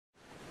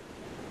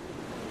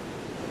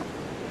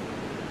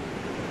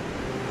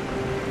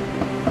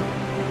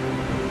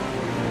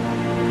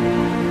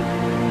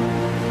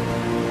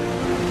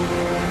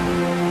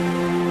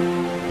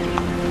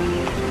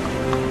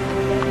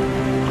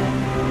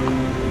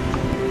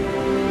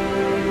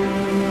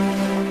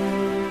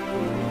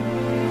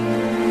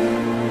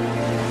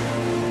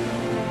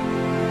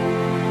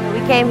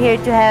came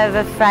here to have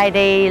a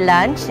Friday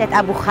lunch at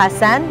Abu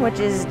Hassan, which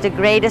is the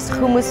greatest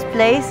hummus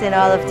place in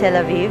all of Tel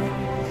Aviv.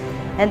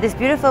 And this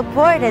beautiful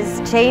port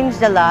has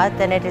changed a lot,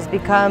 and it has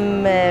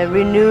become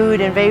renewed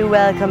and very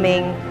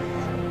welcoming.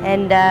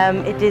 And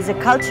it is a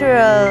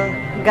cultural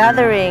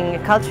gathering,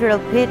 a cultural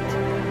pit,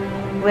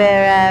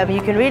 where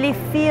you can really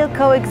feel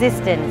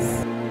coexistence.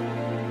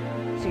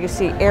 So you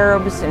see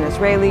Arabs and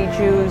Israeli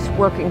Jews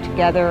working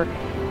together,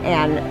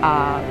 and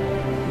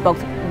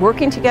both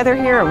working together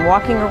here and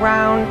walking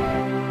around.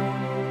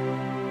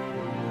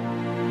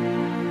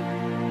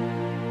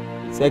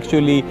 It's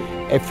actually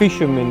a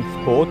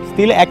fisherman's port,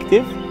 still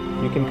active.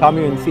 You can come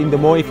here and see in the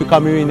morning. If you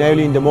come here in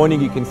early in the morning,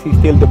 you can see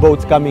still the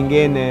boats coming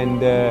in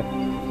and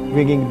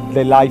bringing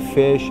the live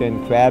fish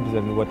and crabs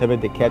and whatever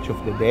they catch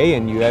of the day.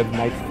 And you have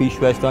nice fish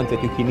restaurants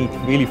that you can eat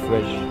really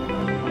fresh.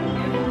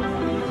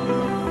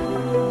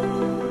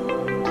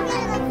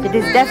 It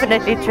is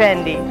definitely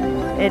trendy.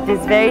 It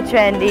is very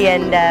trendy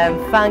and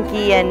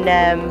funky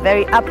and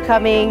very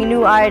upcoming.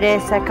 New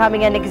artists are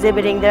coming and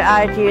exhibiting their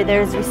art here.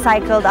 There's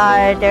recycled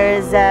art,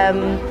 there's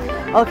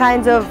all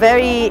kinds of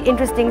very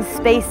interesting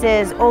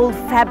spaces, old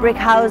fabric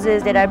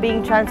houses that are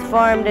being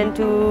transformed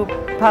into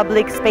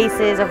public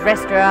spaces of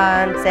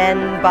restaurants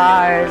and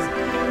bars.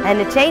 And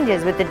it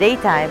changes with the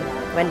daytime,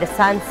 when the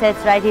sun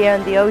sets right here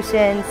on the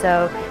ocean,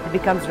 so it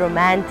becomes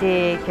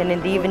romantic, and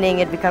in the evening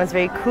it becomes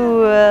very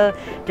cool.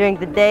 During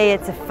the day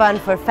it's fun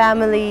for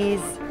families.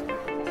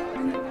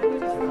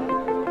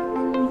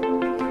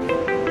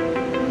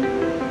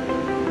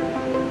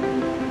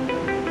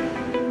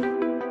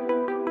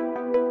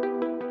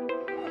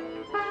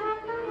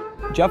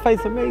 Jaffa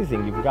is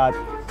amazing.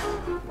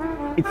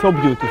 It's so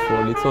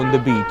beautiful. It's on the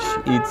beach.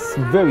 It's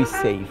very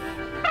safe.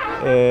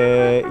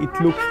 It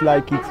looks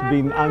like it's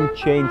been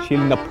unchanged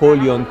till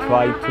Napoleon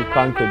tried to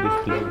conquer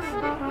this place.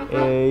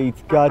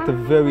 It's got a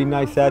very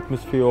nice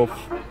atmosphere of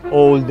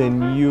old and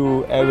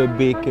new,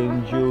 Arabic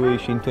and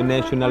Jewish,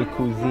 international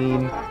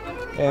cuisine.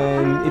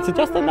 And it's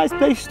just a nice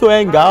place to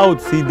hang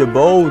out, see the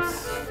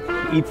boats,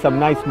 eat some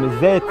nice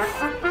mezettes.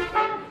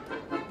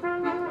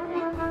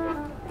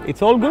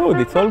 It's all good,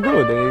 it's all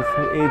good.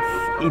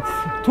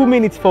 It's 2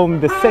 minutes from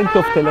the center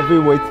of Tel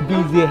Aviv, where it's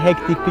busy,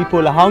 hectic,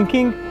 people are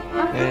honking,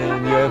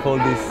 and you have all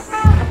this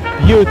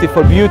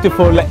beautiful,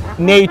 beautiful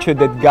nature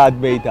that God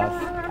made us.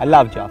 I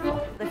love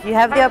Jaffa. If you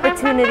have the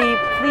opportunity,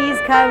 please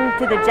come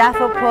to the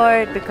Jaffa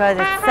Port, because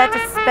it's such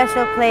a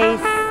special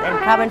place, and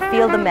come and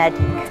feel the magic.